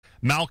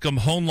Malcolm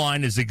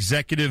Hoenlein is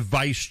Executive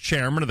Vice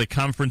Chairman of the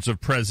Conference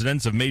of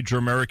Presidents of Major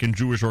American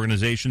Jewish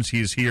Organizations.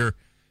 He is here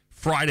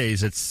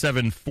Fridays at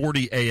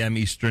 7:40 a.m.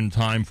 Eastern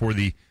Time for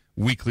the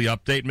weekly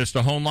update.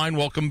 Mr. Hoenlein,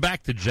 welcome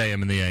back to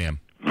JM in the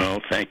AM.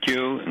 Well, thank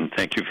you, and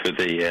thank you for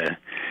the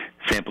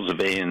samples of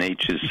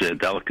A&H's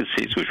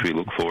delicacies, which we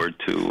look forward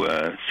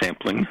to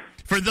sampling.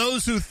 For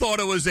those who thought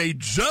it was a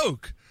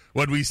joke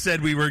when we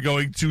said we were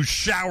going to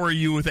shower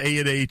you with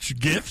A&H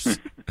gifts,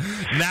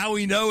 now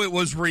we know it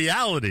was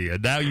reality,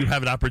 and now you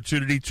have an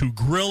opportunity to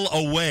grill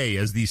away,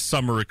 as the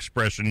summer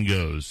expression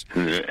goes.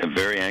 I'm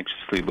very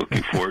anxiously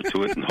looking forward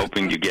to it, and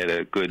hoping you get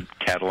a good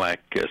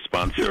Cadillac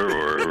sponsor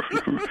or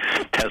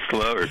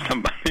Tesla or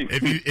somebody.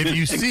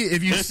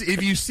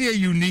 If you see a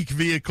unique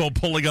vehicle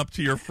pulling up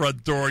to your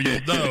front door,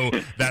 you'll know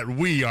that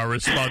we are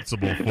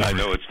responsible for it. I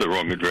know it's the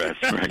wrong address,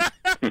 right?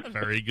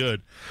 Very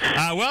good.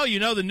 Well, you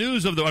know, the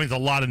news of there's a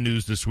lot of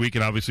news this week,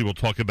 and obviously we'll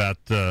talk about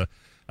the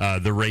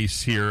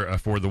race here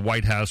for the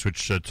White House,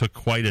 which took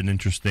quite an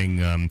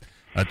interesting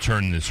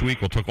turn this week.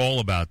 We'll talk all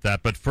about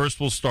that. But first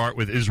we'll start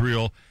with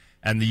Israel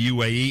and the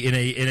UAE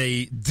in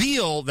a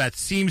deal that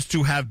seems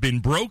to have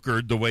been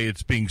brokered, the way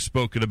it's being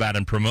spoken about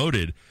and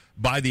promoted,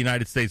 by the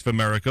United States of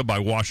America, by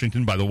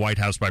Washington, by the White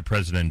House, by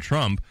President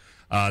Trump.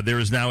 There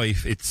is now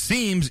it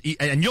seems,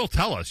 and you'll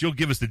tell us, you'll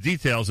give us the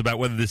details about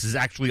whether this is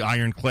actually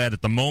ironclad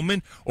at the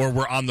moment or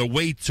we're on the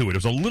way to it. It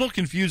was a little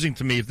confusing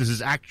to me if this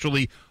is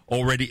actually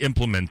already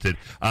implemented.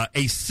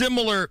 A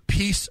similar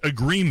peace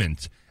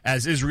agreement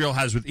as Israel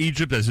has with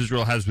Egypt, as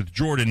Israel has with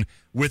Jordan,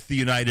 with the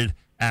United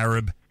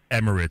Arab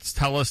Emirates.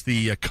 Tell us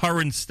the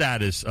current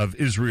status of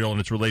Israel and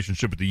its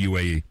relationship with the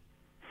UAE.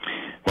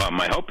 Well,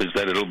 my hope is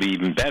that it'll be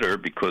even better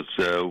because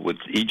with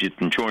Egypt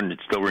and Jordan, it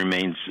still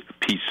remains a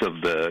piece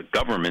of the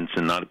governments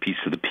and not a piece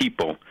of the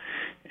people.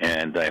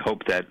 And I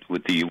hope that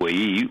with the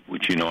UAE,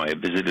 which, you know, I have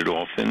visited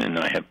often and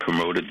I have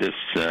promoted this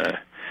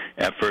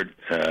effort,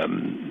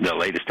 the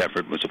latest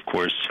effort was, of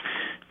course,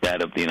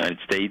 that of the United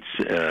States.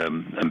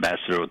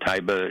 Ambassador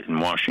Otaiba in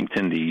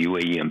Washington, the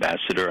UAE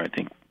ambassador, I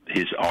think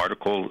his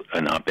article,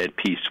 an op-ed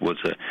piece, was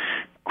a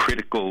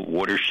critical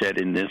watershed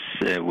in this,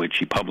 which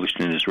he published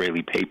in an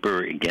Israeli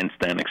paper against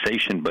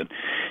annexation. But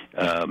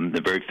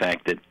the very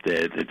fact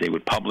that they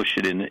would publish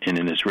it in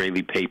an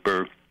Israeli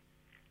paper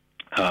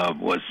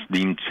was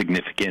deemed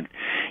significant.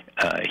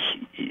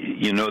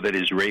 You know that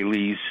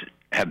Israelis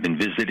have been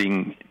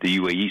visiting the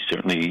UAE.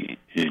 Certainly,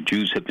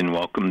 Jews have been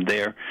welcomed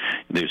there.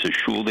 There's a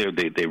shul there.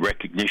 They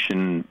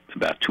recognition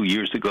about 2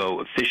 years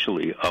ago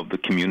officially of the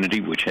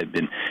community, which had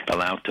been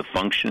allowed to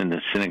function in the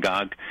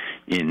synagogue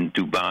in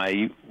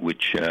Dubai,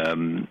 which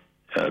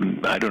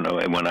I don't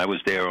know, when I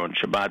was there on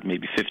Shabbat,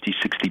 maybe 50,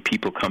 60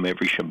 people come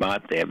every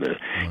Shabbat. They have a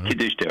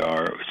Kiddush. There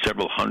are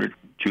several hundred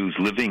Jews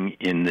living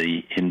in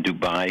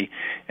Dubai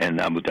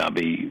and Abu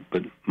Dhabi,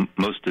 but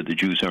most of the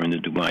Jews are in the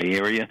Dubai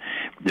area.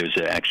 There's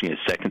actually a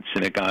second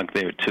synagogue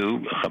there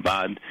too,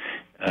 Chabad.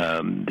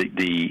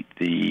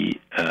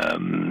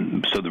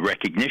 So the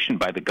recognition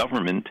by the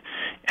government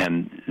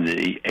and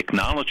the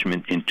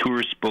acknowledgement in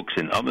tourist books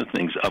and other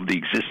things of the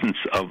existence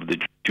of the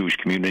Jewish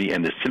community,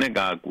 and the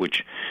synagogue,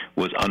 which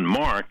was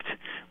unmarked,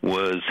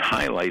 was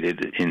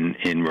highlighted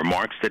in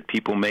remarks that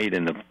people made,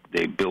 and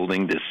they're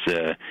building this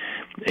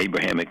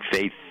Abrahamic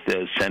Faith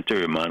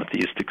Center, a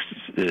monotheistic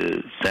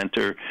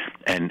center,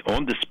 and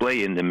on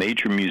display in the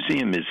major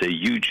museum is a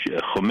huge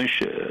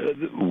Chumash,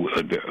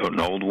 an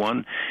old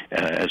one,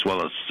 as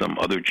well as some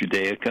other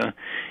Judaica.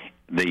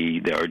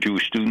 There are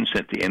Jewish students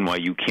at the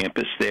NYU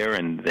campus there,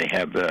 and they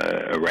have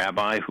a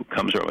rabbi who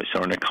comes, Rabbi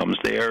Sarna comes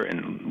there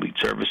and leads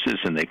services,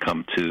 and they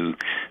come to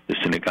the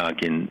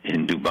synagogue in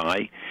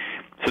Dubai.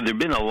 So there have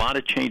been a lot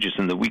of changes.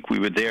 In the week we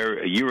were there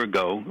a year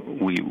ago,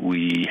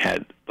 we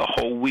had the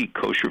whole week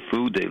kosher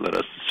food. They let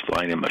us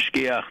fly in a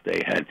mashgiach.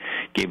 They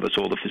gave us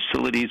all the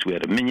facilities. We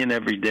had a minyan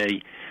every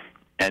day.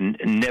 And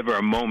never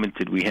a moment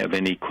did we have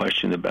any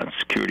question about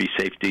security,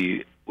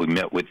 safety. We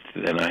met with,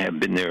 and I have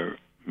been there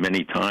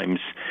many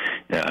times,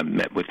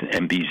 met with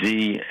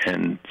MBZ,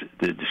 and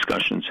the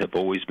discussions have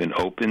always been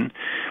open.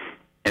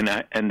 And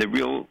the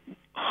real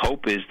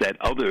hope is that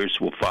others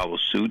will follow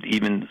suit,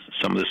 even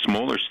some of the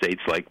smaller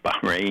states like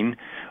Bahrain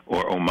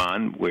or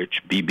Oman,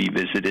 which Bibi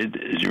visited,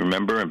 as you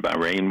remember, and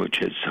Bahrain, which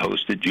has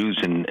hosted Jews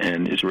and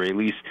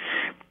Israelis.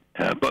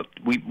 But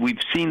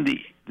we've seen the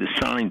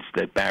signs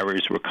that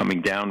barriers were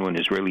coming down when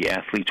Israeli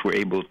athletes were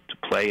able to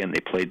play, and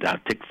they played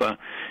Tikva,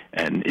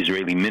 and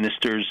Israeli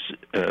ministers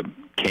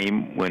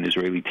came when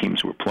Israeli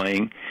teams were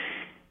playing.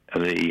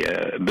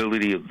 The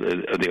ability of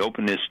the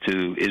openness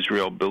to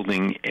Israel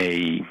building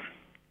a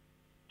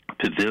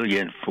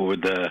pavilion for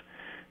the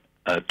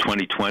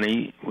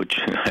 2020, which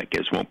I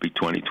guess won't be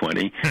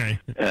 2020,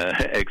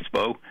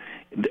 Expo.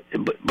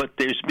 But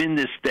there's been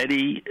this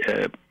steady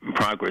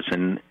progress,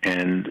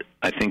 and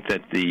I think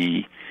that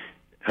the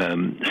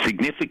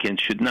significance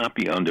should not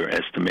be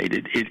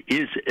underestimated. It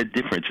is a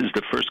difference. It's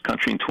the first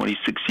country in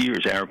 26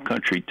 years, Arab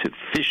country, to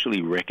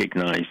officially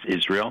recognize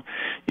Israel.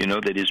 You know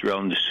that Israel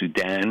and the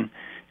Sudan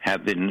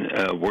have been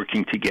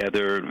working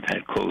together,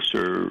 had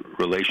closer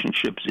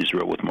relationships.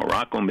 Israel with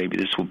Morocco, maybe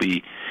this will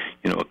be,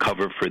 a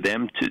cover for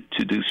them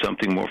to do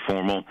something more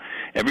formal.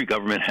 Every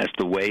government has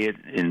to weigh it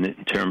in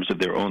terms of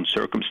their own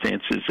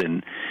circumstances,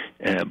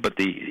 but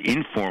the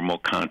informal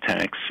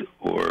contacts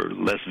or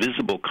less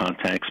visible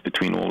contacts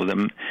between all of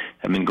them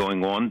have been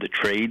going on. The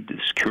trade, the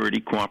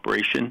security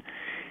cooperation.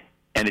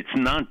 And it's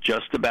not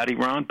just about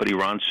Iran, but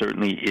Iran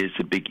certainly is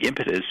a big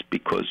impetus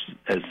because,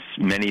 as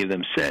many of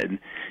them said,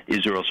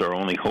 Israel's our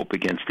only hope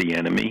against the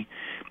enemy,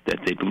 that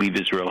they believe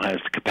Israel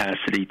has the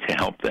capacity to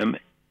help them.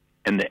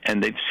 And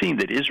they've seen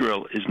that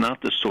Israel is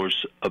not the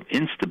source of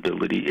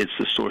instability, it's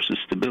the source of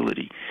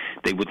stability.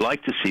 They would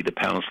like to see the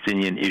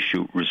Palestinian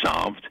issue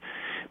resolved,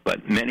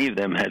 but many of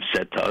them have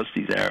said to us,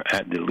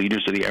 the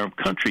leaders of the Arab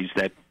countries,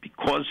 that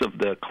because of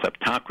the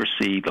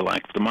kleptocracy, the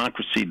lack of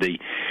democracy, the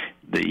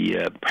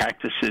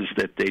practices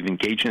that they've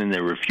engaged in,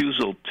 their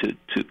refusal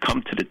to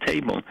come to the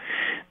table,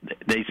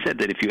 they said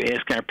that if you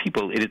ask our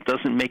people, it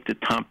doesn't make the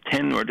top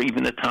 10 or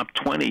even the top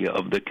 20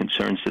 of the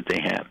concerns that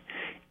they have.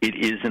 It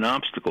is an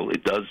obstacle.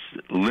 It does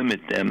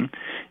limit them,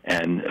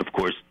 and of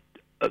course,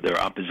 their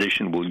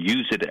opposition will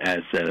use it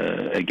as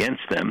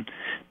against them.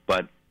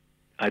 But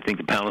I think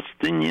the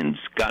Palestinians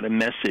got a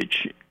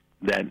message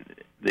that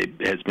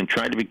has been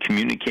trying to be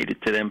communicated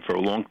to them for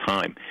a long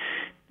time.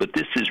 But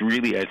this is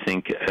really, I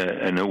think,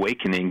 an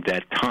awakening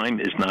that time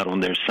is not on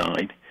their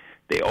side.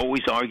 They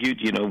always argued,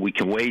 we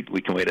can wait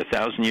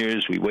 1,000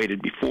 years, we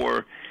waited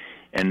before,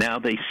 and now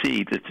they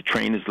see that the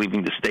train is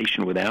leaving the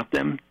station without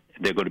them.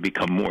 They're going to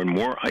become more and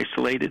more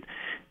isolated.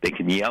 They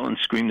can yell and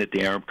scream that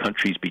the Arab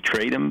countries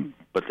betrayed them,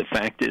 but the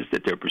fact is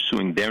that they're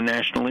pursuing their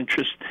national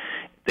interest.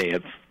 They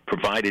have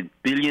provided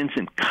billions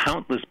and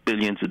countless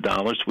billions of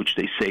dollars, which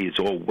they say is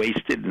all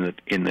wasted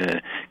in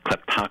the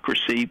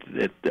kleptocracy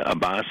that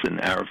Abbas and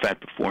Arafat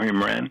before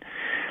him ran.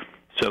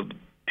 So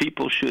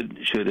people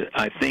should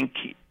I think,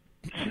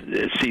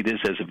 see this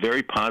as a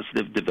very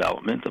positive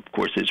development. Of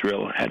course,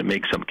 Israel had to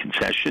make some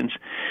concessions.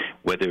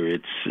 Whether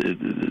it's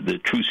the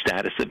true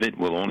status of it,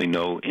 we'll only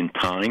know in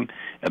time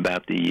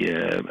about the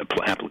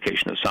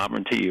application of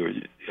sovereignty or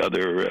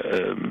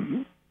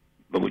other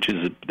which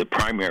is the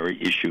primary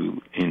issue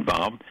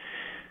involved.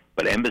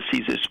 But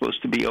embassies are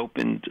supposed to be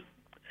opened,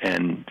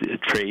 and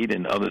trade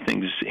and other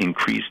things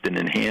increased and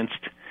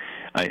enhanced.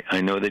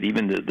 I know that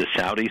even the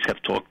Saudis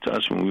have talked to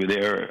us when we were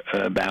there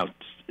about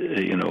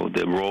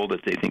the role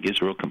that they think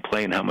Israel can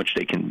play and how much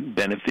they can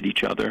benefit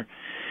each other.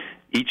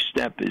 Each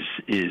step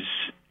is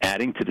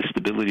adding to the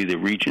stability of the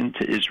region,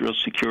 to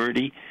Israel's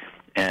security,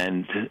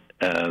 and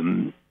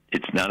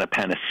it's not a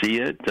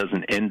panacea. It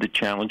doesn't end the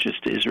challenges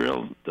to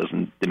Israel. It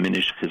doesn't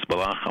diminish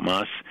Hezbollah,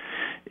 Hamas,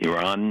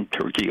 Iran,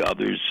 Turkey,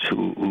 others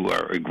who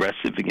are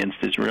aggressive against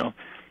Israel.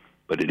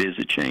 But it is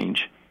a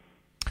change.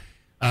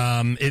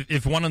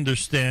 If one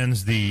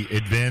understands the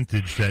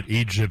advantage that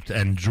Egypt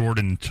and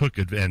Jordan took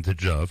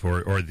advantage of,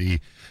 or the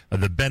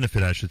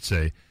benefit, I should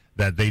say,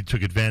 that they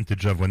took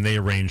advantage of when they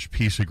arranged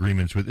peace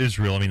agreements with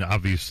Israel. I mean,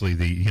 obviously,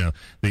 they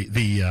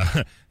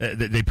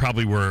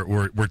probably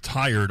were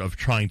tired of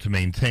trying to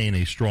maintain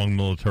a strong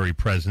military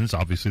presence.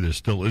 Obviously, there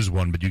still is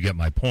one, but you get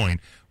my point.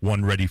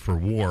 One ready for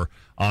war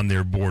on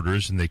their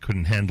borders, and they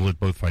couldn't handle it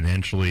both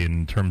financially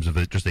and in terms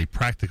of just a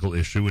practical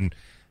issue.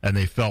 And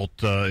they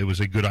felt it was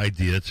a good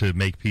idea to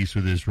make peace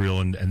with Israel,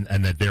 and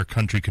that their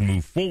country can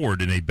move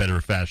forward in a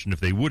better fashion if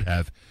they would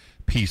have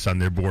peace on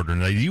their border.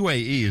 Now, the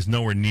UAE is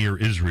nowhere near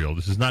Israel.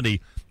 This is not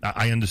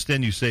I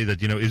understand you say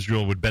that,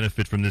 Israel would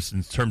benefit from this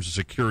in terms of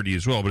security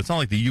as well, but it's not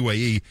like the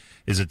UAE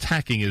is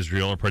attacking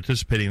Israel or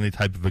participating in any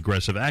type of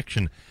aggressive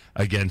action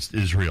against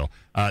Israel.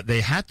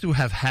 They had to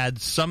have had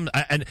some,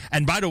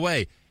 and by the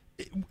way,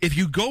 if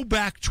you go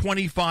back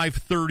 25,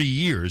 30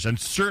 years, and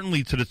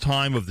certainly to the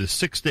time of the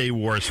Six-Day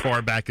War, as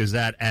far back as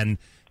that, and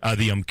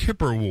the Yom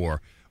Kippur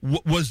War,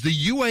 was the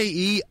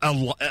UAE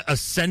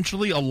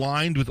essentially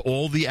aligned with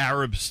all the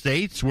Arab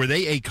states? Were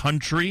they a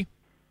country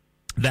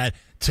that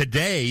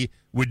today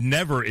would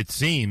never, it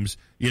seems,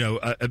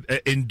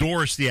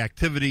 endorse the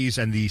activities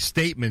and the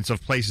statements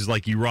of places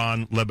like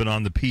Iran,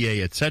 Lebanon, the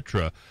PA,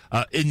 etc.?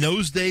 In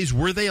those days,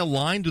 were they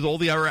aligned with all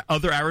the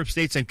other Arab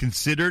states and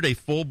considered a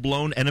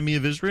full-blown enemy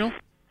of Israel?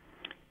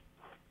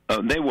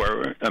 They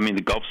were. I mean,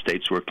 the Gulf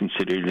states were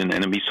considered an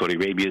enemy. Saudi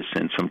Arabia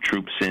sent some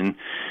troops in.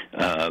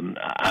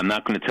 I'm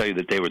not going to tell you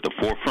that they were at the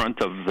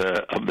forefront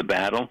of the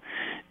battle.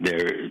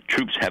 Their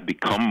troops have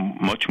become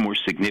much more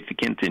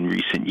significant in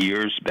recent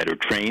years, better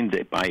trained.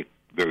 They buy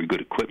very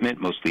good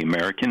equipment, mostly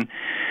American.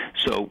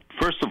 So,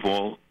 first of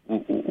all,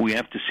 we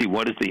have to see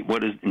what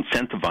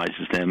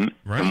incentivizes them.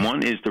 Right. And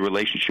one is the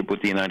relationship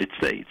with the United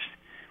States.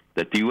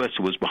 That the U.S.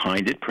 was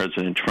behind it.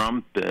 President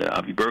Trump,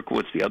 Avi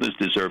Berkowitz, the others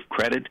deserve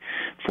credit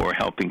for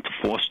helping to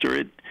foster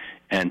it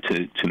and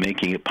to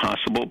making it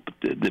possible. But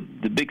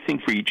the big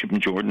thing for Egypt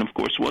and Jordan, of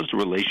course, was the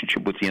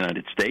relationship with the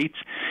United States.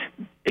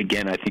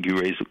 Again, I think you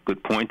raise a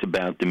good point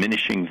about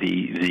diminishing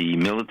the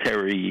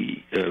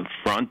military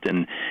front,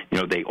 and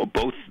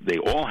they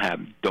all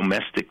have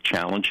domestic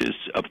challenges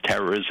of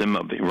terrorism,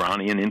 of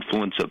Iranian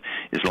influence, of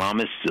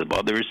Islamists, of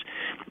others.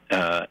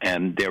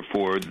 and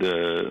therefore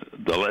the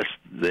less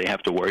they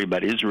have to worry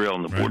about Israel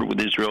and the border with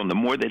Israel, and the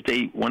more that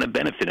they want to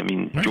benefit. I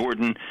mean,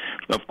 Jordan,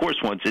 of course,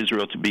 wants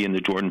Israel to be in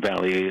the Jordan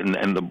Valley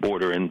and the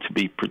border and to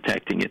be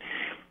protecting it.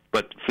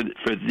 But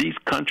for these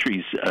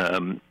countries,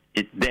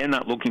 they're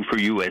not looking for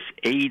U.S.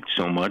 aid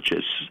so much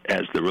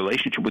as the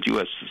relationship with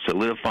U.S.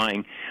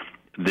 solidifying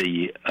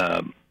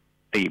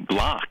a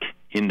bloc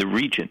in the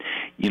region.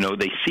 You know,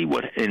 they see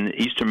what in the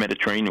Eastern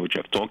Mediterranean, which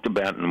I've talked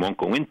about and won't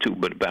go into,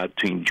 but about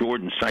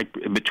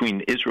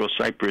between Israel,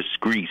 Cyprus,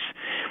 Greece,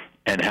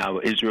 and how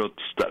Israel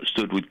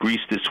stood with Greece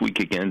this week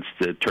against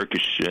the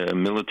Turkish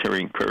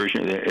military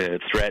incursion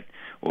threat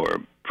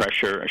or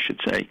pressure, I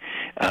should say.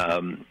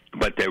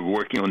 But they're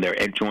working on their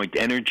joint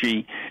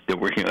energy. They're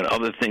working on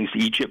other things.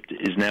 Egypt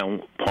is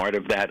now part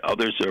of that.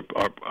 Others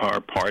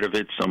are part of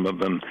it. Some of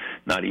them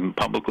not even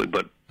publicly,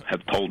 but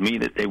have told me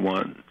that they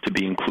want to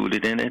be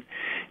included in it.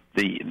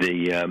 The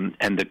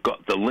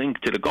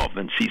link to the Gulf.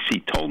 And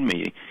Sisi told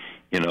me,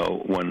 you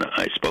know, when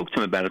I spoke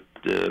to him about it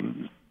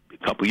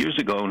a couple years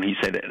ago, and he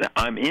said,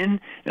 "I'm in,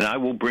 and I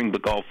will bring the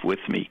Gulf with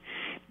me."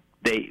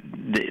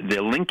 The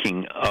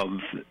linking of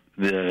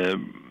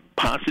the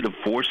positive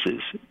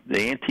forces,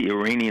 the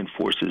anti-Iranian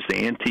forces, the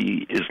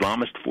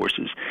anti-Islamist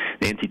forces,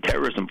 the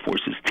anti-terrorism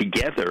forces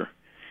together,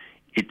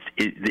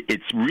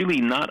 it's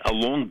really not a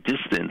long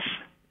distance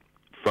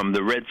from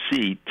the Red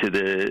Sea to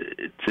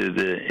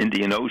the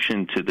Indian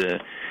Ocean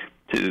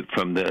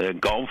from the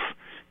Gulf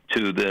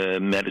to the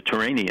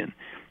Mediterranean.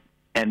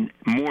 And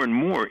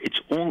more, it's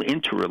all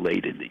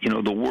interrelated. You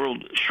know, the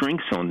world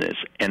shrinks on this,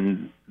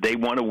 and they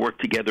want to work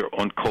together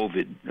on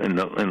COVID. In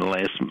the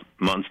last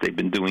months, they've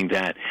been doing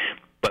that.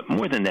 But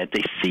more than that,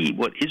 they see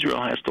what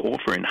Israel has to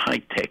offer in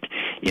high tech,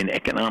 in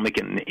economic,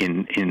 and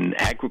in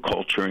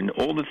agriculture, and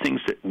all the things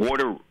that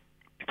water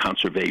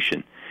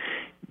conservation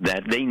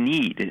that they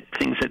need,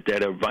 things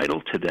that are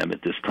vital to them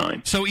at this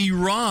time. So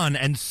Iran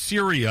and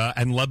Syria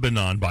and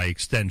Lebanon, by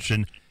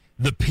extension,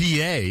 the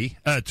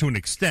PA, to an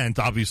extent,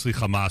 obviously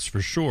Hamas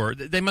for sure,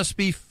 they must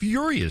be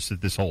furious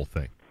at this whole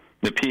thing.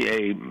 The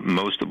PA,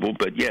 most of all,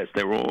 but yes,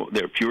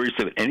 they're furious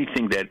at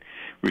anything that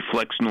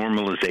reflects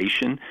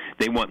normalization.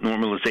 They want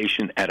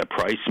normalization at a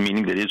price,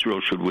 meaning that Israel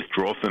should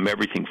withdraw from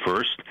everything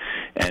first,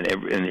 and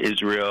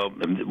Israel,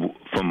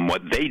 from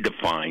what they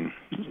define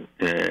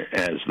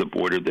as the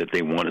border that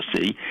they want to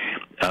see,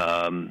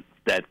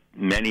 that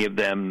many of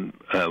them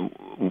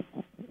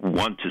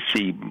want to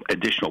see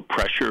additional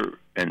pressure,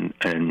 and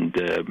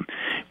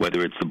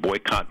whether it's the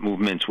boycott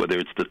movements, whether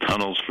it's the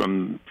tunnels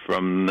from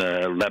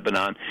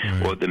Lebanon,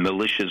 or the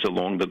militias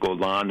along the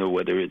Golan, or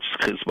whether it's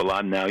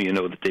Hezbollah now, you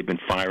know, that they've been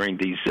firing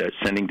these,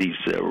 sending these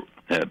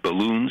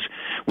balloons,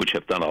 which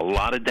have done a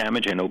lot of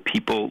damage. I know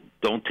people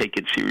don't take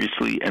it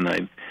seriously, and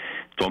I've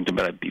talked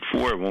about it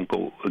before. I won't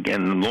go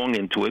again long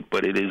into it,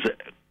 but it is.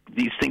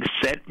 These things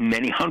set,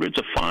 many hundreds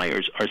of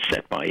fires are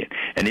set by it.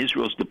 And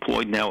Israel's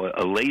deployed now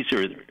a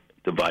laser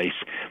device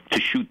to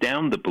shoot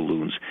down the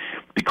balloons,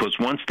 because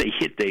once they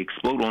hit, they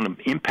explode on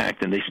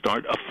impact and they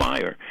start a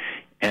fire.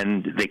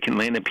 And they can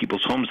land in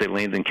people's homes, they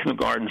land in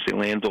kindergartens, they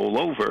land all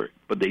over,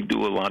 but they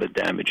do a lot of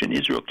damage. And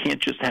Israel can't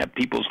just have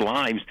people's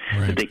lives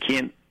that they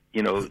can't,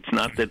 you know, it's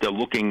not that they're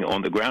looking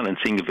on the ground and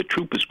seeing if a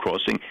troop is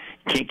crossing.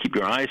 You can't keep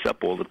your eyes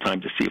up all the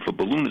time to see if a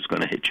balloon is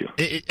going to hit you.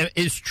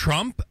 Is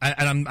Trump,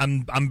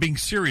 and I'm being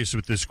serious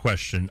with this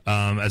question,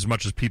 as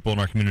much as people in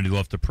our community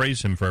love to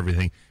praise him for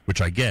everything,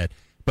 which I get,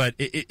 but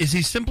is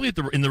he simply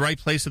in the right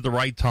place at the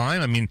right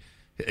time? I mean,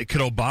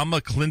 could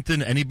Obama,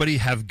 Clinton, anybody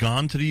have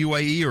gone to the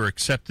UAE or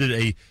accepted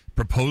a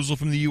proposal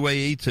from the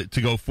UAE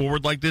to go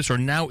forward like this? Or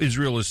now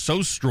Israel is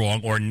so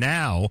strong, or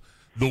now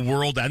the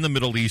world and the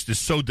Middle East is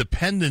so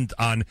dependent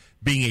on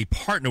being a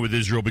partner with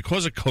Israel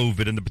because of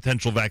COVID and the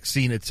potential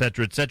vaccine, et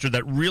cetera,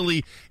 that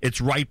really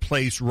it's right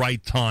place,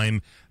 right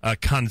time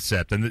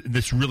concept. And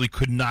this really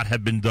could not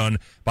have been done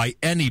by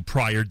any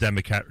prior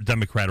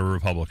Democrat or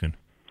Republican.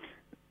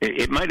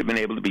 It might have been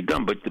able to be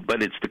done, but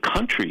it's the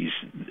countries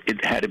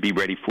it had to be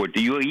ready for it.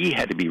 The UAE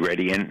had to be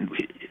ready, and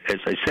as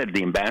I said,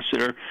 the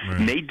ambassador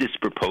made this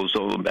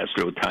proposal,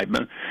 Ambassador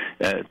Otaiba,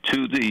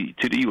 to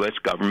the U.S.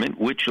 government,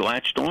 which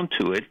latched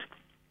onto it,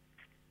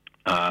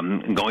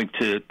 going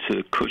to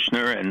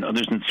Kushner and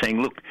others and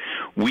saying, look,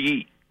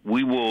 we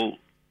will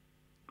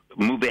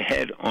move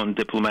ahead on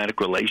diplomatic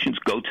relations,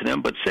 go to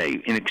them, but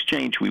say, in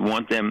exchange, we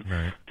want them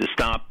to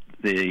stop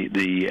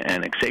the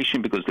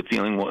annexation, because the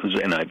feeling was,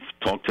 and I've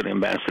talked to the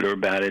ambassador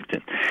about it,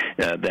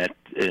 that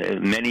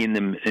many in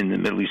the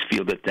Middle East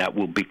feel that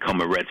will become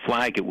a red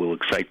flag. It will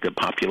excite the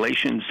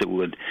populations. It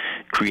would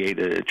create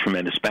a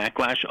tremendous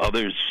backlash.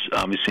 Others,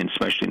 obviously, and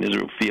especially in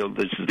Israel, feel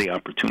this is the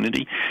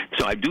opportunity.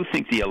 So I do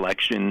think the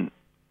election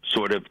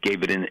sort of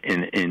gave it an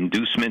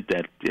inducement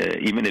that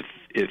even if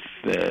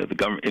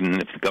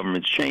the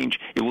governments change,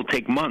 it will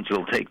take months.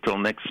 It'll take till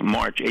next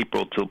March,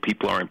 April, till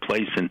people are in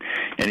place and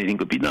anything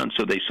could be done.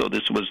 So they saw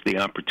this was the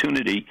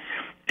opportunity,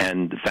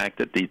 and the fact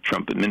that the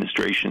Trump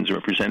administration's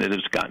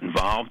representatives got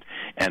involved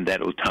and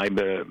that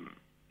Otaiba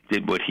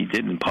did what he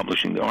did in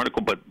publishing the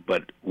article, but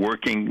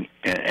working,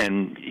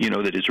 and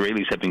that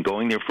Israelis have been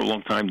going there for a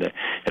long time. The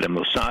head of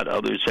Mossad,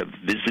 others have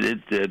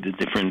visited the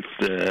different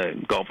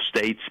Gulf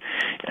states,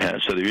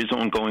 so there is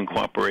ongoing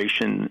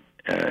cooperation.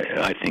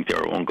 I think there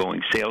are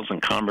ongoing sales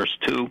and commerce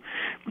too.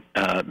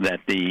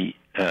 That the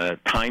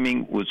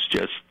timing was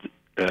just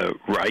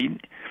right,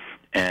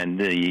 and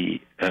the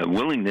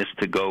willingness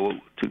to go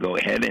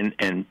ahead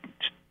and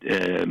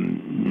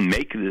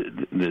make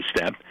the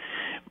step.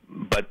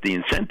 But the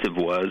incentive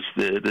was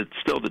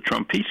still the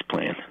Trump peace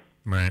plan.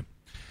 Right.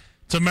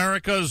 It's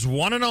America's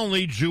one and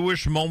only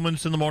Jewish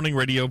Moments in the Morning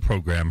radio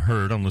program,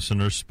 heard on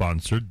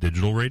listener-sponsored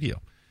digital radio.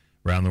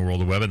 Around the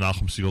world, the web at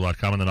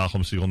NachumSegal.com and the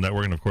Nachum Segal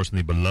Network, and, of course, in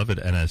the beloved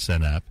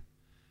NSN app.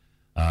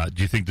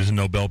 Do you think there's a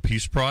Nobel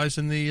Peace Prize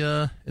in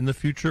the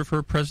future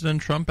for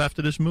President Trump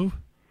after this move?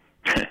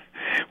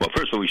 Well,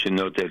 first of all, we should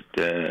note that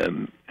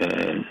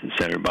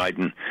Senator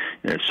Biden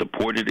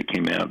supported it,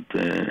 came out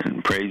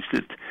and praised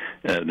it.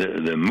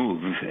 The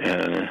move,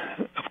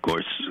 of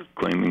course,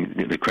 claiming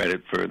the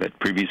credit for that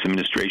previous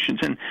administrations.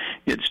 And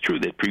it's true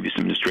that previous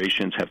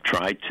administrations have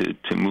tried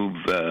to move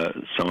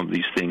some of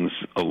these things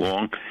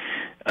along.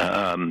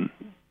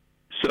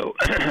 So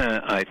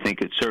I think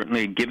it's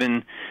certainly,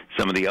 given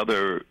some of the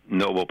other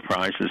Nobel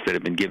Prizes that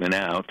have been given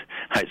out,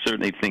 I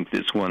certainly think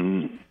this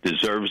one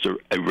deserves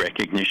a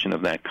recognition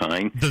of that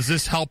kind. Does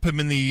this help him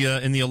in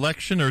the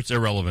election, or it's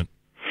irrelevant?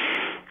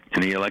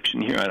 In the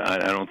election here, I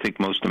don't think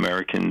most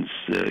Americans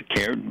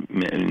cared.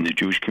 In the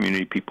Jewish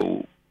community,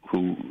 people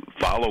who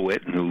follow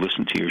it and who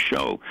listen to your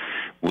show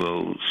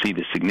will see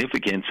the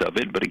significance of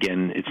it. But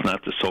again, it's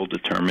not the sole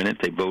determinant.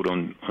 They vote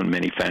on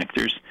many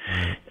factors.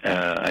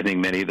 I think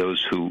many of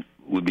those who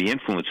would be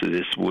influenced of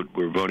this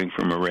were voting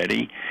for him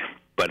already.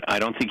 But I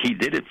don't think he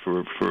did it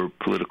for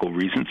political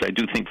reasons. I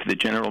do think for the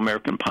general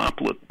American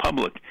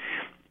public,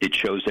 it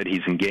shows that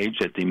he's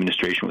engaged, that the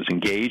administration was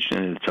engaged,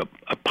 and it's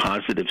a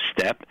positive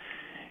step.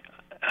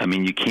 I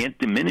mean, you can't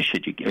diminish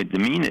it,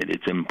 demean it.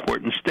 It's an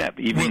important step,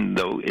 even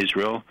though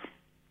Israel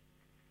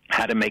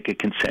had to make a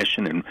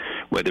concession, and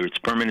whether it's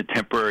permanent,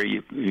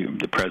 temporary.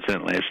 The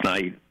president last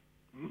night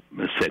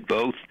said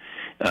both.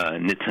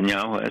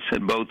 Netanyahu has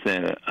said both.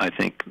 I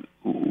think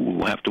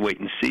we'll have to wait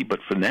and see. But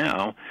for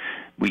now,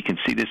 we can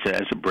see this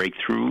as a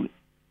breakthrough.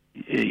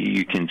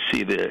 You can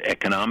see the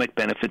economic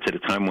benefits at a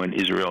time when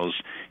Israel's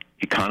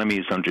economy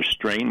is under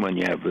strain, when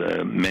you have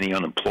many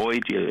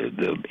unemployed,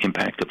 the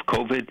impact of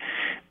COVID,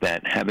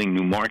 that having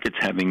new markets,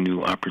 having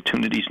new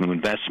opportunities, new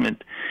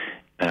investment,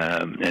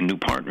 and new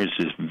partners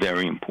is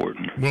very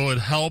important. Will it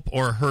help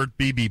or hurt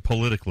Bibi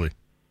politically?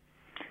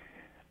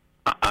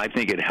 I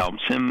think it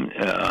helps him.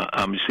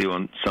 Obviously,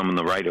 some on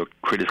the right are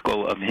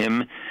critical of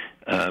him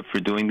for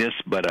doing this,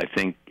 but I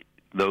think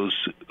those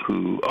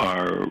who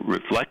are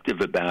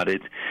reflective about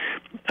it,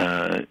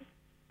 and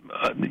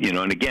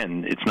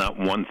again, it's not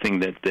one thing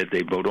that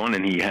they vote on,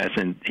 and he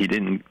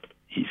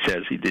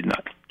says he did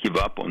not give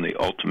up on the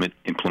ultimate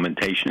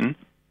implementation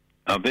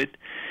of it.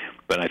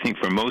 But I think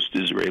for most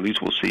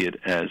Israelis, we'll see it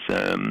as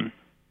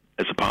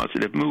a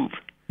positive move.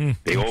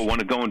 They all want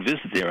to go and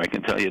visit there, I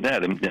can tell you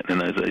that. And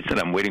as I said,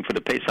 I'm waiting for the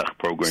Pesach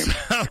program.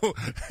 So,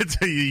 it's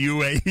a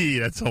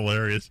UAE. That's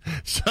hilarious.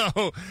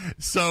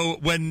 So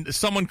when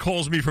someone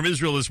calls me from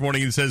Israel this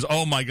morning and says,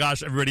 oh, my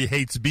gosh, everybody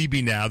hates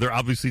Bibi now, they're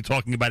obviously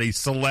talking about a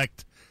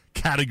select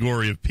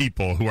category of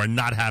people who are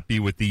not happy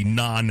with the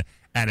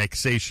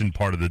non-annexation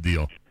part of the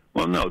deal.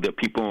 Well, no, the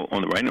people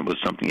on the right, it was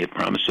something he had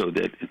promised, so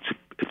that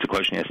it's a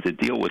question he has to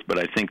deal with. But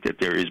I think that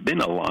there has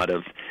been a lot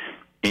of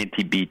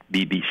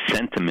anti-Bibi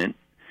sentiment,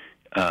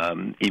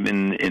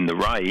 even in the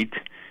right,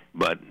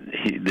 but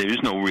there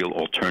is no real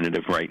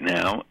alternative right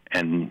now,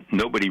 and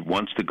nobody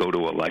wants to go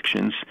to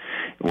elections.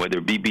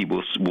 Whether Bibi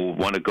will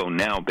want to go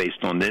now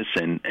based on this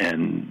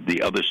and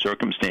the other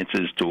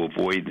circumstances to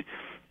avoid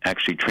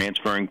actually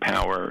transferring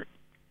power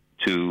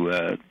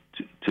to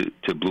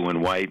blue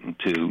and white, and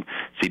to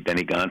see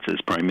Benny Gantz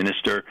as prime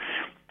minister,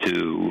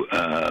 to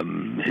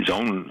his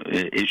own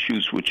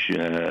issues, which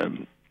are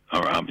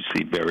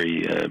obviously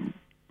very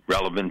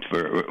relevant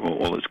for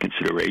all his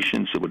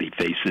considerations of what he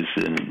faces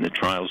in the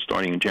trial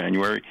starting in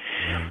January.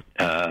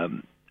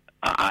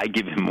 I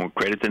give him more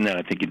credit than that.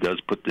 I think he does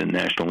put the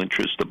national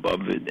interest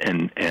above it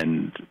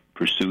and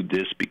pursued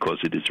this because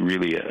it is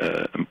really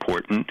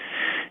important.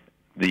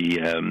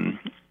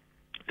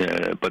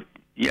 But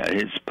yeah,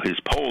 his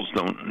polls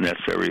don't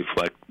necessarily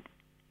reflect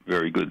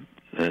very good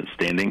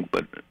standing.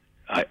 But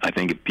I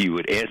think if you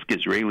would ask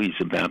Israelis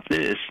about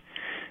this,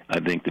 I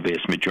think the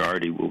vast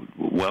majority will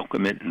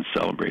welcome it and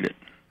celebrate it.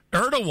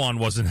 Erdogan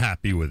wasn't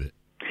happy with it.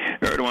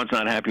 Erdogan's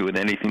not happy with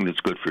anything that's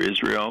good for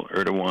Israel.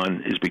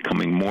 Erdogan is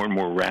becoming more and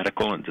more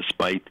radical, and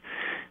despite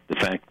the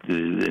fact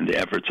the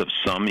efforts of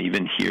some,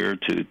 even here,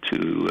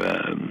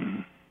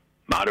 to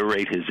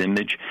moderate his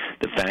image,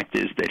 the fact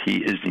is that he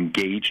is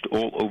engaged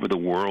all over the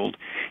world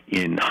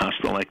in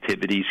hostile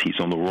activities. He's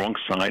on the wrong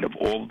side of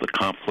all of the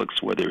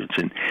conflicts, whether it's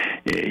in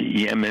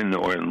Yemen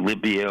or in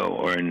Libya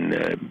or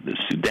in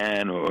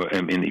Sudan or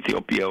in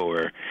Ethiopia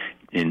or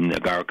in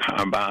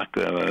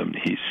Nagorno-Karabakh.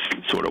 He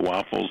sort of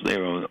waffles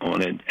there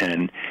on it,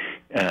 and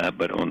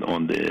but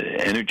on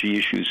the energy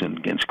issues and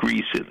against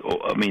Greece,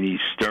 he's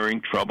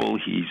stirring trouble.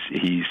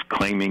 He's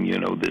claiming,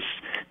 this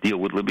deal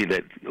with Libya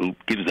that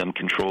gives them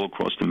control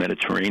across the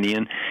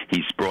Mediterranean.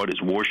 He's brought his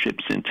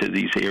warships into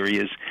these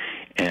areas,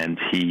 and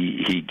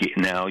he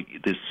now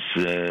this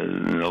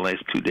in the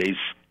last 2 days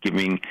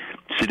giving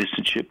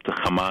citizenship to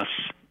Hamas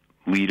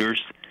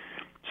leaders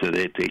so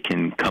that they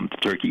can come to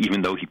Turkey,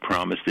 even though he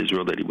promised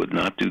Israel that he would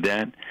not do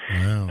that.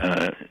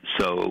 Wow.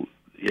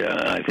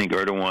 I think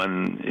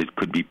Erdogan, it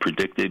could be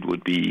predicted,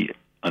 would be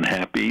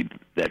unhappy,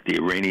 that the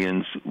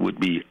Iranians would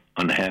be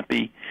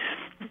unhappy.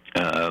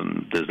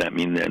 Does that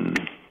mean then,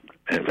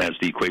 as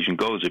the equation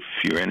goes, if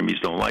your enemies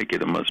don't like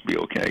it, it must be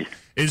okay?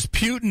 Is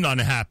Putin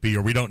unhappy,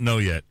 or we don't know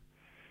yet?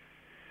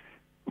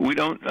 We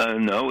don't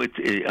know.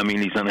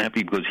 He's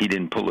unhappy because he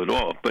didn't pull it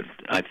off. But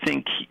I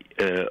think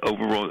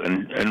overall,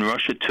 and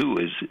Russia too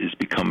is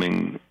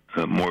becoming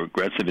more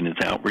aggressive in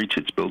its outreach.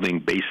 It's building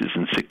bases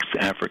in 6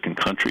 African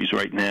countries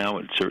right now.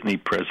 It's certainly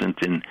present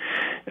in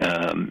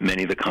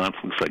many of the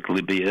conflicts, like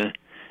Libya,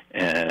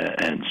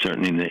 and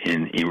certainly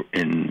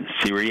in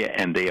Syria.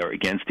 And they are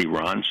against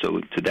Iran. So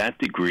to that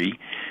degree,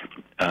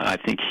 I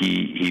think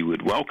he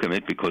would welcome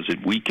it because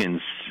it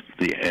weakens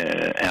the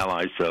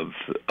allies of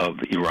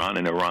Iran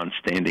and Iran's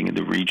standing in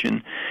the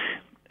region.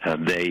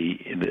 But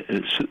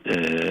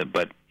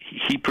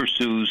he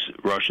pursues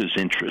Russia's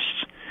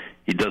interests.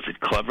 He does it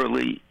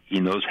cleverly. He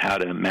knows how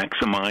to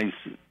maximize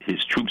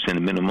his troops, and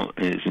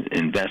his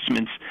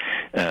investments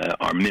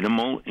are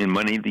minimal in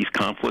many of these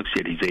conflicts,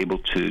 yet he's able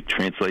to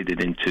translate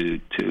it into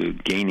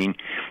gaining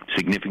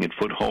significant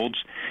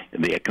footholds.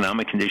 The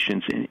economic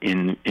conditions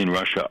in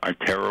Russia are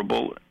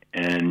terrible,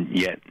 and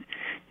yet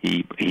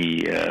he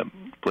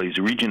plays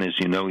a region. As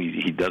you know,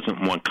 he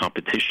doesn't want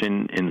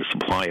competition in the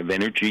supply of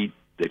energy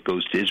that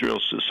goes to Israel.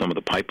 So some of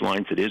the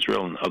pipelines that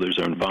Israel and others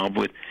are involved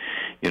with,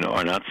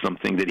 are not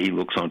something that he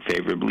looks on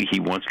favorably. He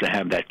wants to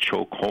have that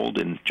chokehold,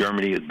 and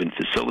Germany has been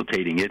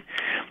facilitating it.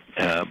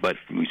 But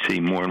we see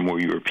more and more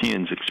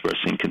Europeans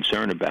expressing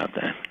concern about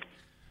that.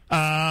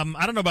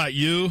 I don't know about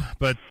you,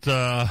 but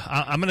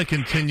I'm going to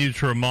continue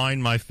to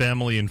remind my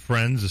family and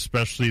friends,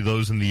 especially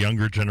those in the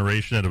younger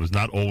generation, that it was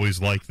not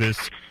always like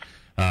this.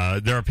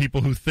 There are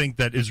people who think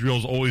that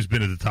Israel's always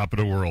been at the top of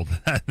the world,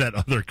 that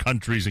other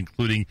countries,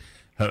 including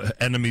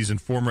enemies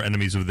and former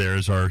enemies of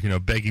theirs, are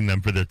begging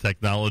them for their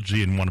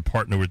technology and want to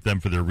partner with them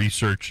for their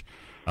research.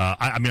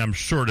 I'm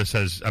sure this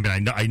has.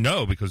 I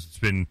know because it's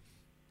been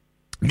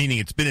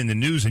in the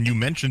news, and you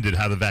mentioned it,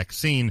 how the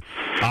vaccine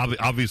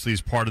obviously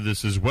is part of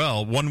this as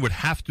well. One would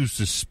have to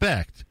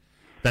suspect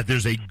that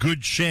there's a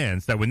good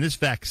chance that when this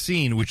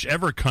vaccine,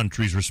 whichever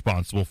country is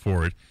responsible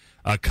for it,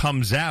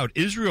 comes out,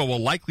 Israel will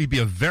likely be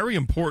a very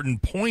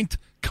important point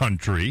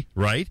country,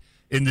 right,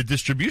 in the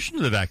distribution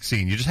of the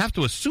vaccine. You just have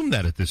to assume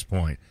that at this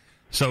point.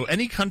 So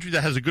any country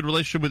that has a good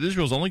relationship with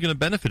Israel is only going to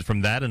benefit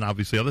from that, and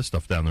obviously other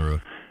stuff down the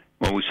road.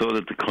 Well, we saw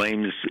that the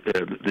claims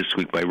this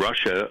week by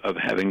Russia of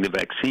having the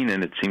vaccine,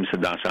 and it seems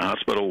Hadassah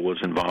Hospital was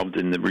involved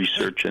in the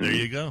research and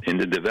in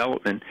the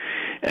development.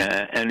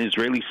 And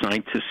Israeli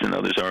scientists and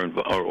others are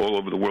all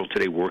over the world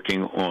today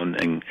working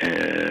on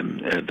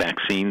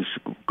vaccines,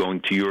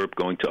 going to Europe,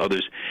 going to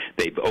others.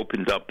 They've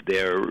opened up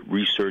their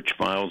research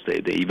files.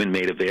 They even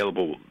made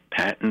available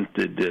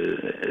patented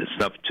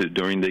stuff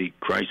during the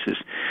crisis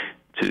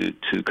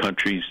to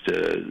countries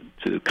to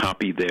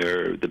copy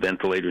the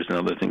ventilators and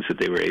other things that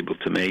they were able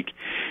to make.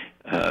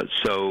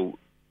 So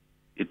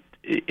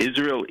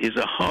Israel is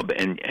a hub,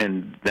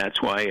 and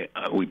that's why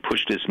we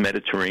pushed this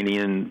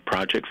Mediterranean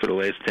project for the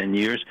last 10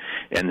 years,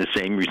 and the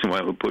same reason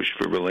why we pushed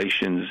for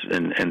relations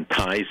and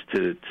ties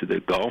to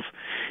the Gulf,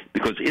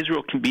 because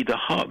Israel can be the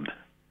hub.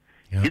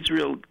 Yeah.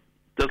 Israel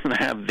doesn't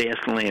have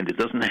vast land. It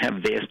doesn't have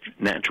vast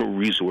natural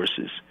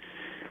resources.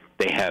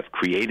 They have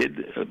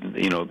created, through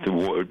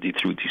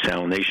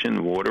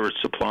desalination, water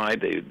supply.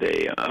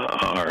 They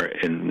are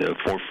in the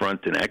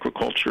forefront in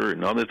agriculture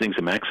and other things,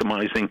 and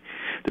maximizing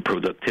the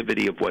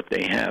productivity of what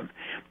they have.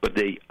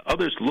 But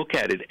others look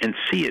at it and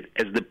see it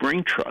as the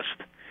brain trust,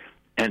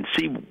 and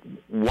see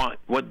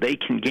what they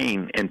can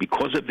gain. And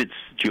because of its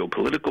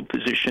geopolitical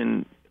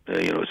position,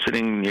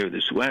 sitting near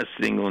the Suez,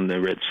 sitting on the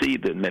Red Sea,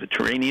 the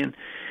Mediterranean.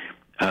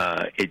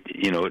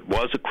 It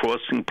was a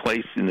crossing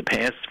place in the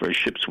past where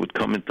ships would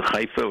come into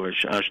Haifa or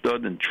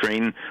Ashdod and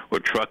train or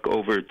truck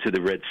over to the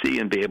Red Sea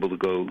and be able to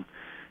go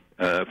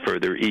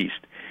further east.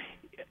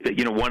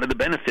 One of the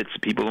benefits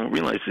people don't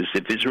realize is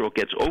if Israel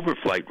gets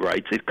overflight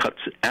rights, it cuts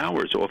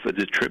hours off of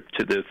the trip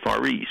to the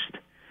Far East.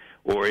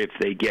 Or if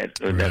they get,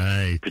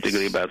 that's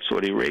particularly about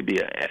Saudi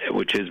Arabia,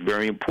 which is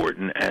very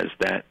important, as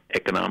that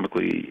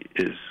economically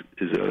is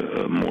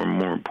a more and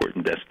more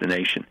important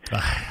destination.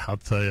 I'll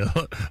tell you,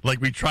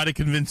 like we try to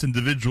convince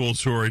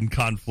individuals who are in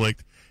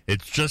conflict,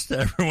 it's just to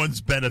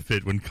everyone's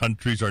benefit when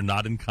countries are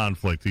not in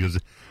conflict, because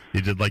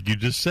you did, like you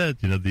just said,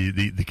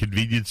 the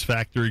convenience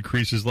factor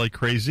increases like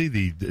crazy,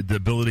 the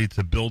ability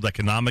to build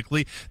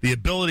economically, the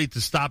ability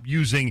to stop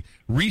using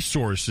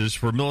resources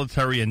for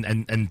military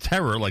and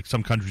terror like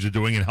some countries are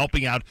doing, and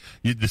helping out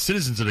the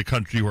citizens of the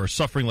country who are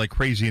suffering like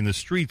crazy in the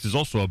streets is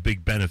also a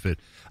big benefit.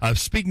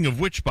 Speaking of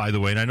which, by the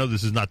way, and I know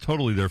this is not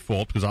totally their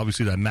fault because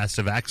obviously that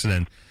massive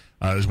accident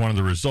is one of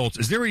the results.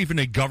 Is there even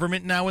a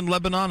government now in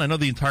Lebanon? I know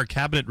the entire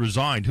cabinet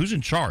resigned. Who's in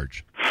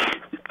charge?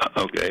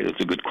 Okay, that's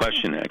a good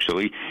question,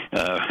 actually,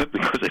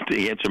 because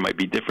the answer might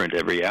be different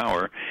every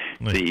hour.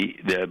 Right.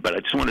 But I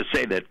just want to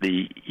say that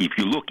if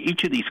you look,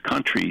 each of these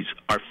countries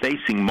are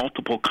facing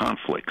multiple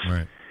conflicts.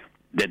 Right.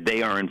 That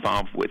they are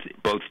involved with,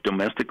 both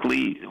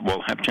domestically,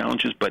 will have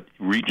challenges, but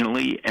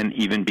regionally and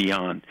even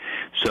beyond.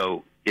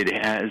 So it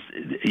has,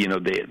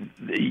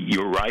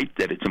 you're right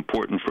that it's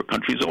important for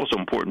countries, also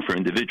important for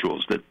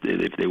individuals, that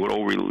if they would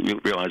all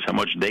realize how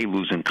much they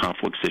lose in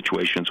conflict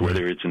situations,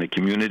 whether it's in a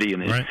community,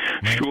 in a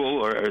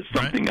shul, or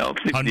something else.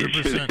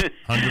 100%.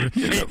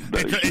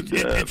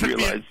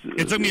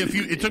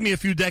 It took me a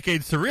few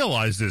decades to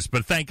realize this,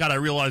 but thank God I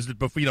realized it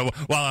before,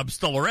 while I'm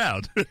still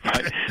around.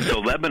 Right. So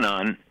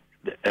Lebanon,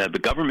 the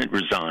government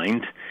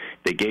resigned.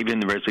 They gave in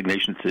the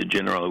resignation to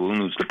General Aoun,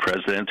 who's the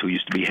president, who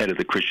used to be head of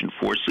the Christian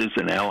forces,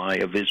 an ally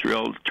of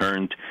Israel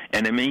turned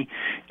enemy,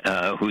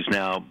 who's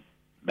now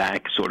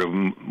back, sort of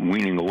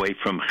weaning away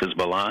from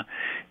Hezbollah.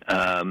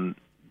 And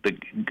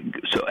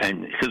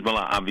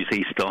Hezbollah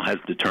obviously still has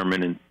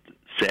determinant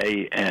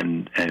say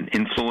and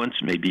influence.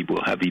 Maybe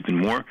we'll have even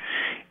more.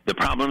 The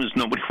problem is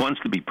nobody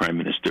wants to be prime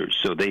minister.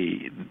 So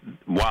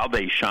while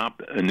they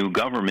shop a new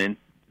government,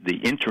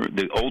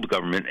 the old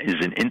government is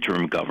an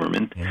interim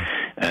government,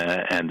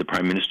 and the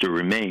prime minister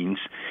remains.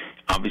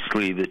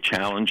 Obviously, the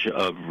challenge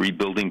of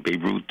rebuilding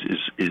Beirut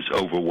is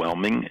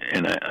overwhelming,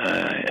 and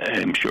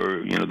I'm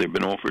sure there have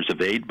been offers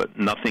of aid, but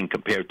nothing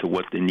compared to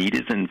what the need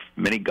is. And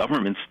many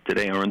governments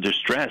today are under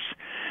stress,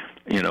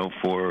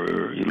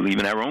 for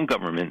even our own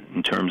government,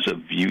 in terms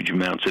of huge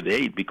amounts of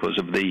aid because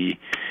of the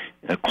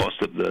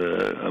cost of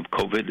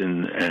COVID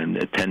and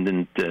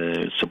attendant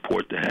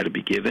support that had to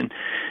be given.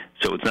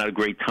 So it's not a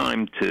great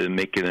time to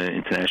make an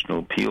international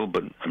appeal,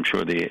 but I'm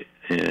sure the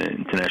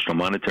International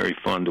Monetary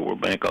Fund, the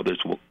World Bank,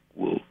 others will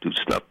do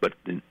stuff. But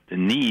the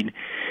need,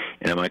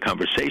 and in my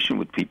conversation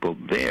with people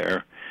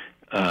there,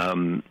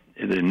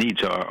 the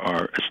needs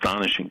are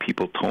astonishing.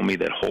 People told me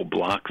that whole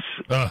blocks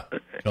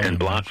and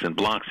blocks,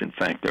 in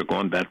fact, they're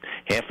gone. About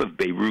half of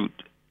Beirut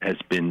has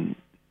been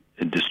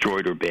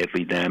destroyed or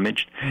badly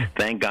damaged.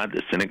 Thank God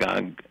the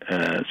synagogue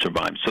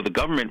survived. So the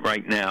government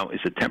right now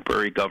is a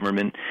temporary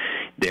government.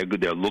 They're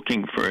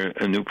looking for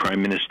a new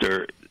prime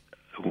minister.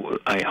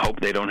 I hope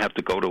they don't have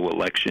to go to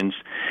elections.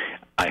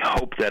 I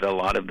hope that a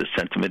lot of the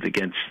sentiment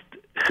against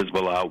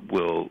Hezbollah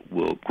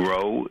will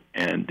grow,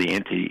 and the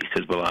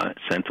anti-Hezbollah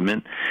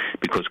sentiment,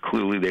 because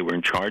clearly they were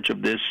in charge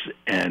of this,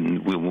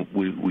 and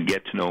we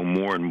get to know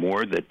more and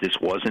more that this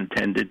was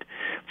intended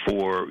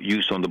for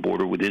use on the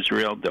border with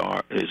Israel.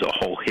 There is a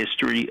whole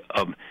history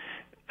of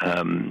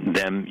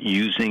them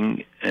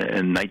using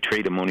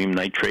ammonium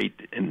nitrate,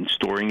 and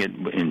storing it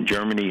in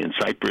Germany and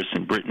Cyprus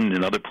and Britain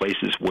and other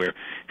places where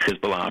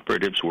Hezbollah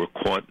operatives were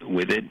caught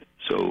with it.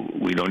 So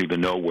we don't even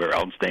know where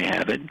else they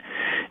have it.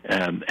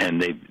 And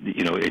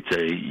it's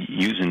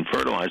used in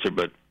fertilizer,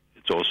 but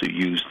it's also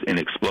used in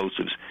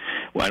explosives.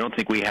 Well, I don't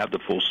think we have the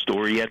full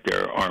story yet.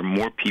 There are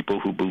more people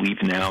who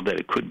believe now that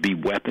it could be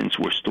weapons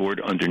were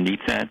stored underneath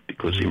that,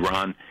 because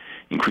Iran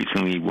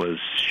increasingly was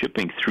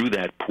shipping through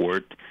that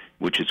port,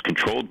 which is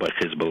controlled by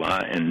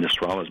Hezbollah, and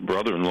Nasrallah's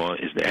brother-in-law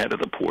is the head of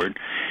the port.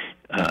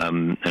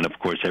 And, of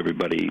course,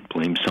 everybody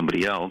blames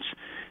somebody else.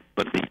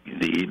 But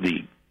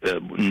the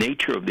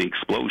nature of the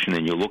explosion,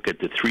 and you look at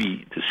the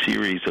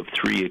series of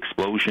three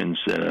explosions,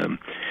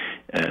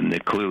 and they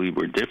clearly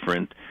were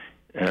different,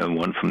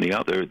 one from the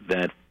other,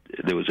 that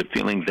there was a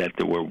feeling that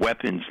there were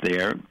weapons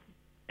there,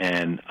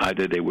 and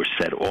either they were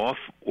set off,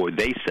 or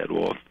they set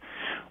off,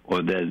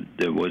 or that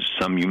there was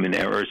some human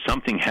error.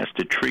 Something has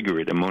to trigger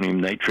it. Ammonium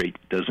nitrate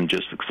doesn't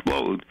just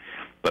explode,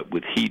 but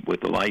with heat,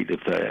 with light,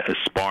 if a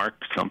spark,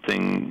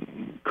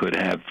 something could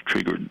have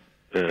triggered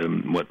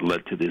what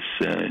led to this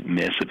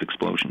massive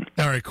explosion.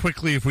 All right,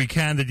 quickly, if we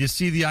can, did you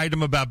see the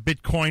item about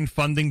Bitcoin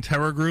funding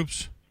terror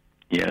groups?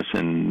 Yes,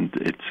 and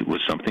it was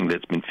something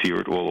that's been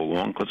feared all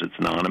along because it's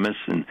anonymous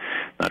and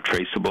not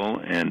traceable,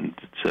 and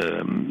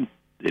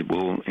it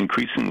will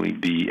increasingly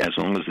be, as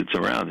long as it's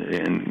around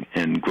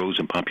and grows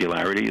in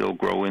popularity, it'll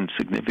grow in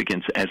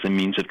significance as a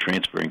means of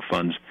transferring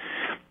funds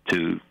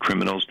to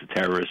criminals, to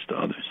terrorists, to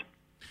others.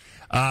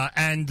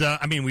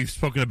 We've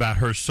spoken about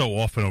her so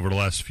often over the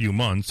last few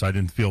months. I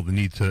didn't feel the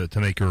need to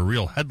make her a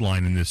real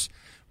headline in this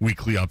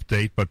weekly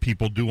update, but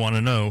people do want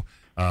to know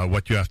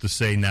what you have to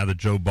say now that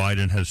Joe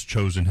Biden has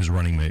chosen his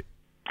running mate.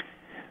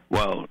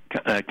 Well,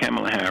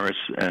 Kamala Harris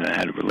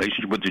had a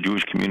relationship with the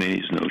Jewish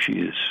communities.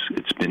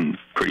 It's been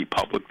pretty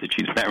public that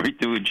she's married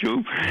to a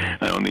Jew.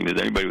 I don't think there's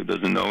anybody who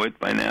doesn't know it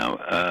by now.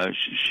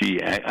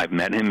 I've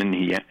met him,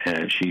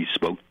 and she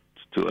spoke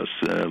to us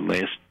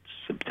last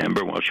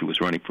September while she was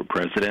running for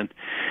president.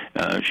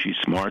 She's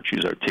smart.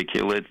 She's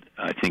articulate.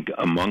 I think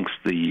amongst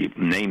the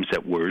names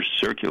that were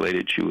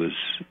circulated, she was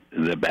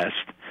the best.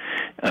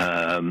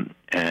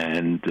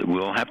 And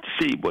we'll have to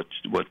see what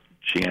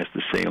she has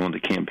to say on the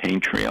campaign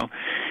trail.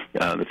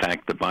 The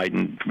fact that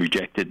Biden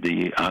rejected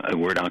the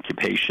word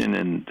occupation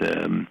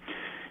and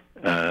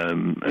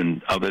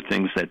other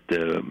things that,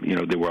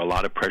 there were a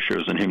lot of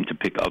pressures on him to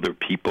pick other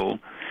people.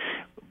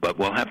 But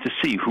we'll have to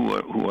see who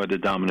are the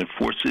dominant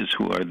forces,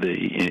 who are the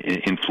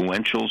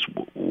influentials,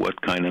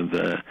 what kind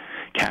of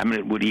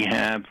cabinet would he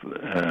have.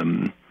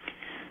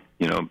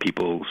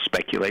 People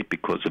speculate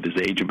because of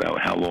his age about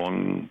how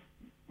long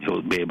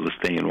he'll be able to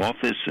stay in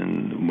office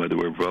and whether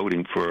we're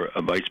voting for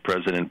a vice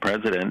president.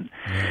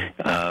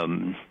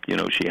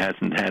 She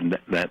hasn't had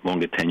that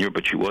long a tenure,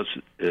 but she was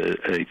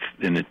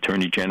an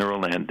attorney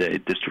general and a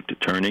district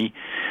attorney.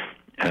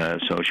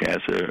 So she has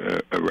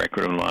a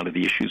record on a lot of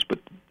the issues, but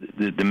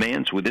the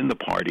demands within the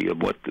party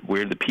of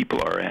where the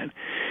people are at.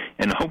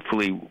 And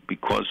hopefully,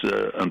 because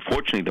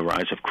unfortunately the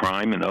rise of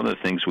crime and other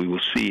things, we will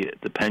see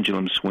the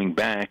pendulum swing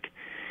back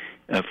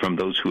from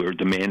those who are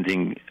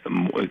demanding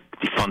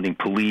defunding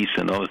police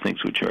and other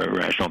things which are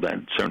irrational.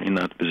 That's certainly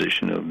not the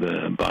position of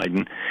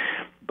Biden.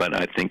 But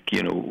I think,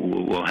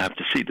 we'll have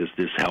to see. Does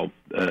this help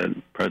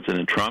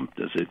President Trump?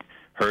 Does it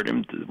hurt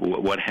him?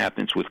 What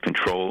happens with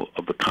control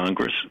of the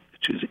Congress,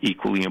 which is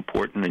equally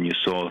important? And you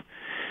saw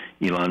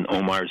Ilhan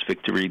Omar's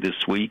victory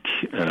this week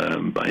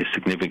by a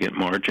significant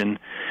margin,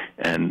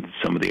 and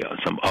some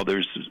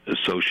others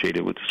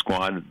associated with the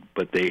squad.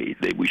 But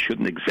we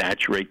shouldn't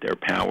exaggerate their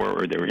power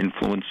or their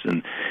influence.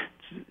 And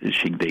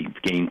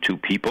they've gained 2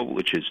 people,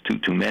 which is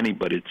too many.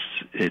 But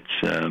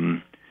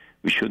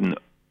we shouldn't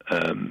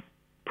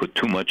put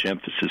too much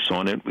emphasis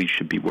on it. We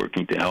should be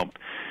working to help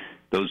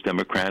those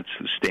Democrats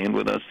who stand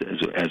with us,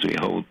 as we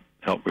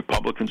help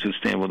Republicans who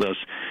stand with us.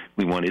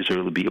 We want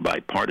Israel to be a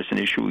bipartisan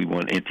issue. We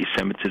want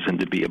anti-Semitism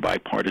to be a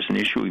bipartisan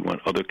issue. We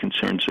want other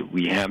concerns that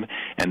we have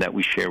and that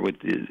we share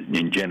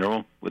in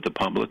general with the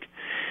public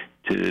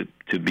to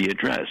be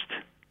addressed.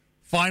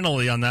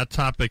 Finally, on that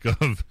topic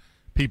of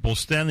people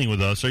standing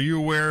with us, are you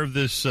aware of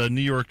this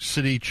New York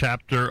City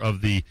chapter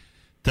of the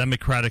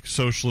Democratic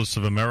Socialists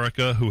of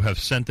America who have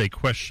sent a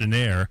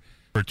questionnaire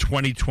for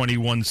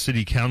 2021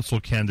 city council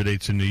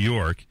candidates in New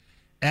York,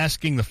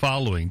 asking the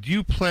following: do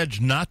you pledge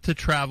not to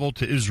travel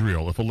to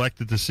Israel if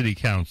elected to city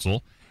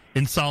council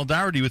in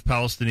solidarity with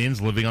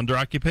Palestinians living under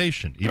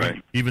occupation?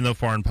 Even though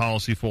foreign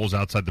policy falls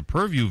outside the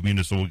purview of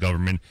municipal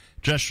government,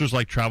 gestures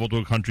like travel to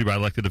a country by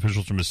elected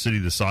officials from a city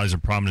the size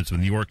and prominence of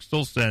New York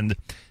still send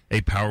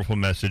a powerful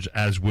message,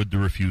 as would the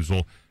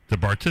refusal to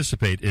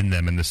participate in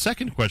them. And the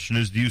second question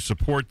is, do you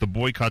support the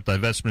boycott,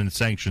 divestment, and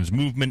sanctions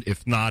movement?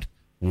 If not,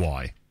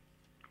 why?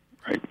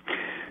 Right.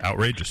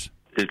 Outrageous.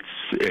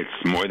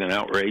 It's more than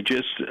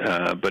outrageous,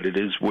 but it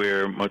is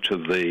where much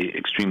of the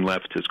extreme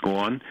left has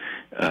gone,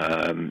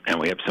 and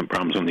we have some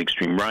problems on the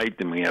extreme right,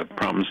 and we have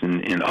problems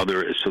in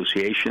other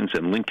associations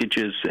and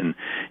linkages, and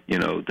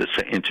the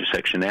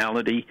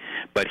intersectionality.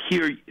 But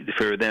here,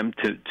 for them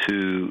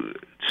to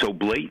so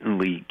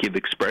blatantly give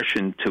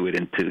expression to it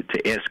and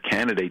to ask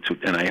candidates,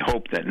 and I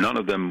hope that none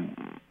of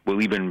them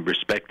will even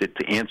respect it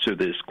to answer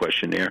this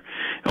questionnaire,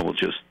 and will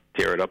just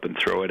tear it up and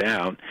throw it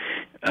out.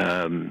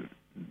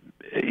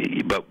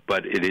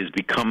 But it has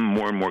become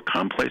more and more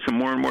complex and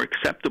more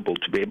acceptable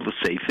to be able to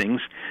say things,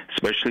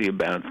 especially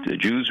about the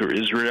Jews or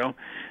Israel,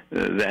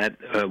 that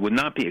would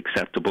not be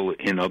acceptable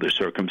in other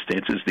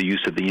circumstances. The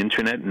use of the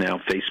Internet, now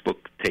Facebook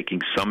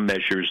taking some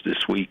measures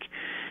this week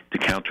to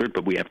counter it,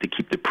 but we have to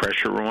keep the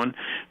pressure on.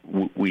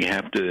 We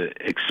have to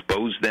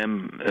expose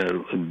them,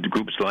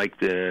 groups like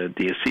the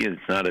DSC.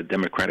 It's not a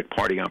Democratic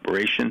Party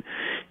operation,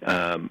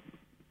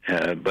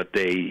 but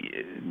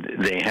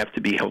they have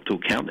to be held to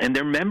account, and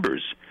their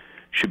members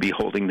should be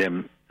holding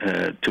them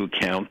to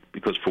account,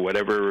 because for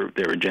whatever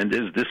their agenda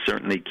is, this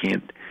certainly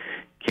can't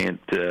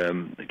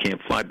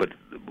fly. But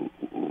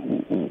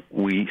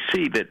we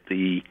see that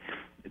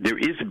there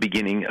is a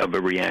beginning of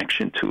a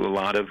reaction to a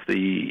lot of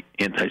the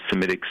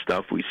anti-Semitic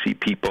stuff. We see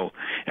people,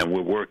 and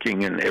we're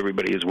working, and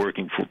everybody is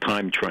working full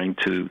time trying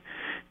to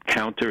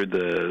counter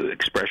the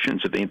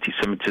expressions of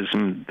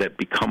anti-Semitism that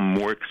become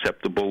more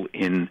acceptable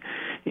in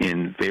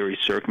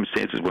various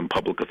circumstances. When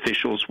public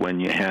officials,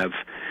 when you have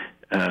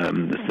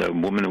the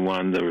woman who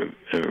won the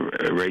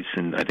race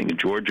in, I think, in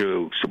Georgia,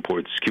 who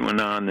supports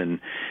QAnon, and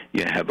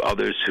you have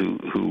others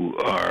who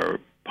are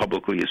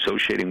publicly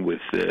associating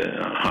with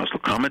hostile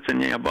comments,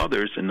 and you have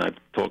others, and I've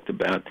talked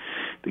about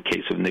the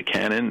case of Nick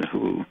Cannon,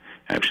 who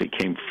actually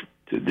came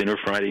to dinner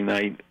Friday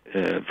night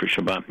for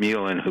Shabbat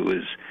meal, and who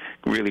is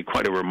really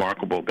quite a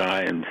remarkable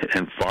guy and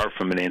far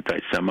from an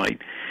anti-Semite,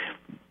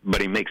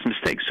 but he makes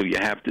mistakes, so you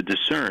have to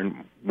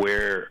discern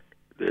where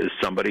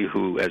somebody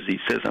who, as he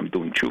says, I'm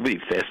doing tshuva, he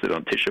fasted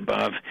on Tisha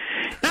B'Av.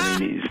 I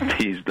mean,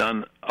 he's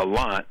done a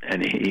lot,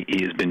 and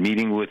he has been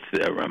meeting with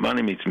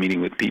Rabbanim, he's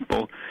meeting with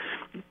people.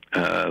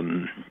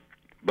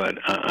 But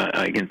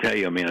I can tell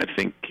you, I mean, I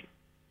think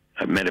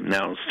I've met him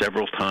now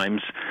several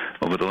times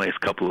over the last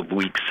couple of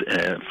weeks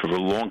for a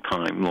long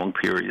time, long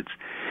periods.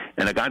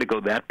 And a guy to go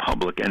that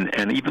public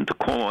and even to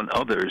call on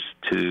others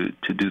to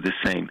do the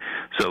same.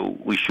 So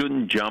we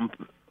shouldn't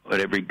jump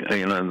at the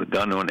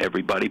gun on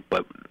everybody,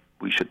 but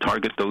we should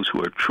target those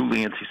who are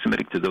truly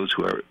anti-Semitic, to those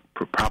who are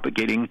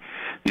propagating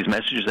these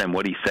messages. And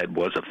what he said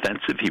was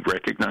offensive. He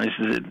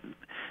recognizes it.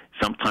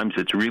 Sometimes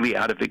it's really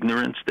out of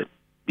ignorance that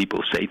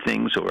people say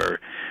things or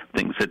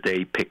things that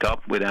they pick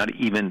up without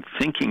even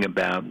thinking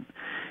about.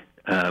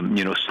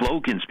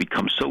 Slogans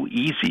become so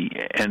easy,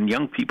 and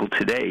young people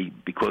today,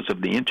 because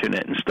of the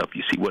internet and stuff,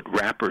 you see what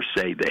rappers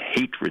say, the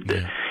hatred,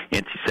 the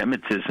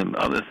anti-Semitism,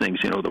 other things.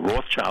 The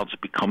Rothschilds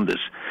become this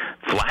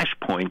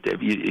flashpoint.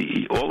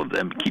 All of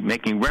them keep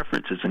making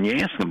references, and you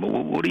ask them,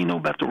 well, what do you know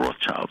about the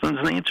Rothschilds? And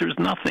the answer is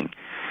nothing.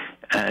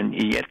 And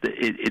yet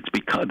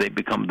they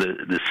become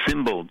the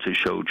symbol to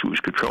show Jewish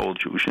control,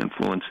 Jewish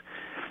influence.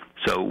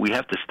 So we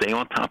have to stay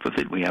on top of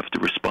it. We have to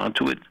respond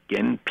to it.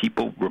 Again,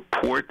 people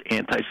report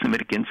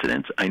anti-Semitic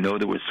incidents. I know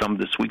there was some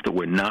this week that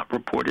were not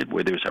reported,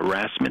 where there's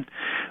harassment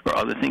or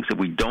other things that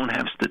we don't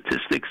have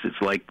statistics.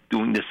 It's like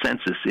doing the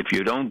census. If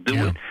you don't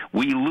do it,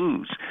 we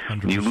lose.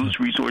 100%. You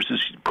lose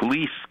resources.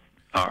 Police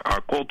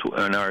are called to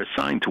and are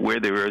assigned to where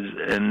there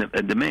is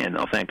a demand.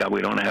 Now, thank God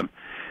we don't have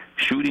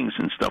shootings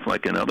and stuff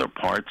like in other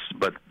parts,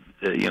 but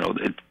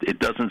it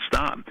doesn't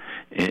stop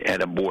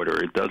at a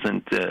border. It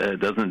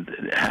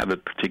doesn't have a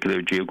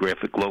particular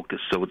geographic locus.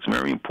 So it's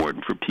very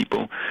important for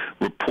people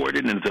report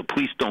it, and if the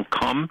police don't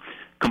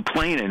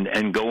complain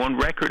and go on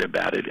record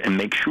about it, and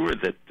make sure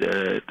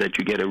that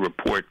you get a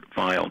report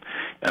filed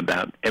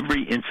about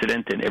every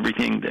incident and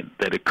everything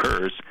that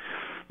occurs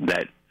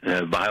that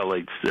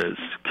violates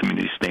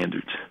community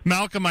standards.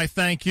 Malcolm, I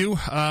thank you.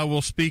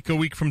 We'll speak a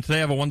week from today.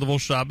 Have a wonderful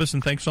Shabbos,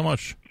 and thanks so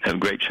much. Have a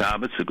great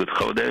Shabbos, a good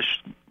Chodesh.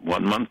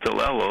 1 month till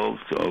Elul,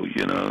 so,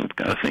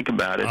 got to think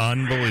about it.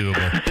 Unbelievable.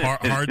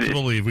 Hard to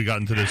believe we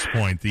gotten to this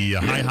point. The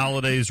high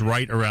holidays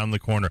right around the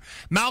corner.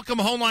 Malcolm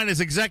Hoenlein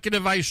is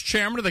Executive Vice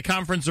Chairman of the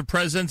Conference of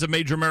Presidents of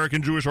Major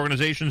American Jewish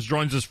Organizations,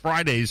 joins us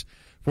Fridays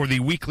for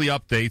the weekly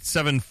update,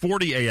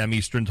 7:40 a.m.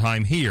 Eastern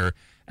Time here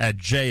at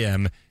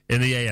JM in the AM.